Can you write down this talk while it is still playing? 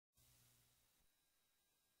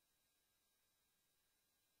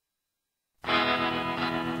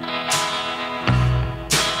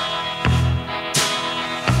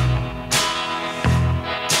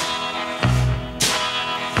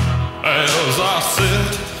I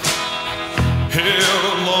sit here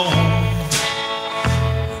alone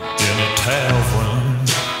in a tavern.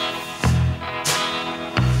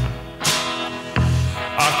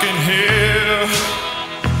 I can hear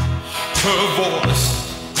her voice,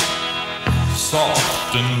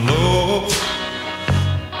 soft and low.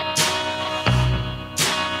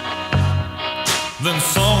 Then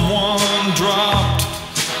someone dropped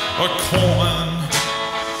a coin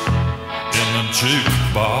in the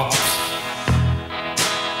jukebox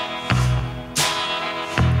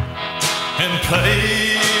and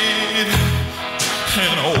played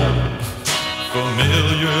an old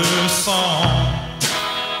familiar song.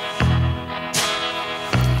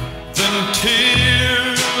 Then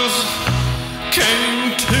tears came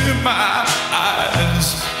to my eyes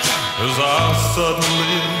as I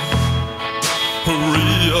suddenly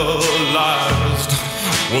realized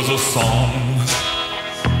was a song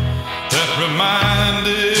that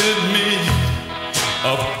reminded me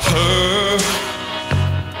of her.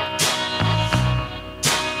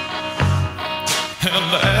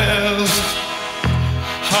 And as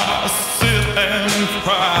I sit and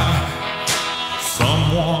cry,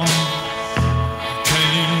 someone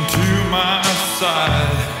came to my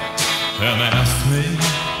side and asked me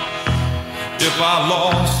if I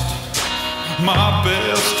lost my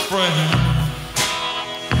best friend.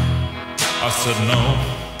 I said no,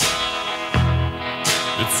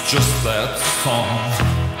 it's just that song.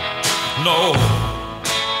 No,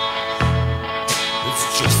 it's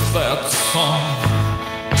just that song.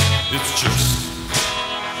 It's just,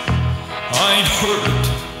 I ain't heard it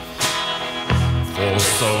for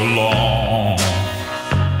so long.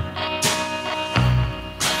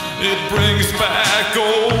 It brings back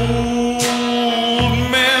old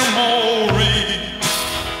memories.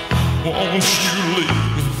 Won't you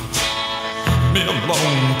leave me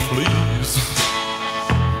alone, please?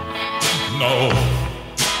 No,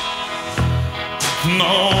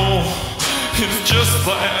 no, it's just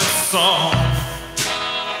that song.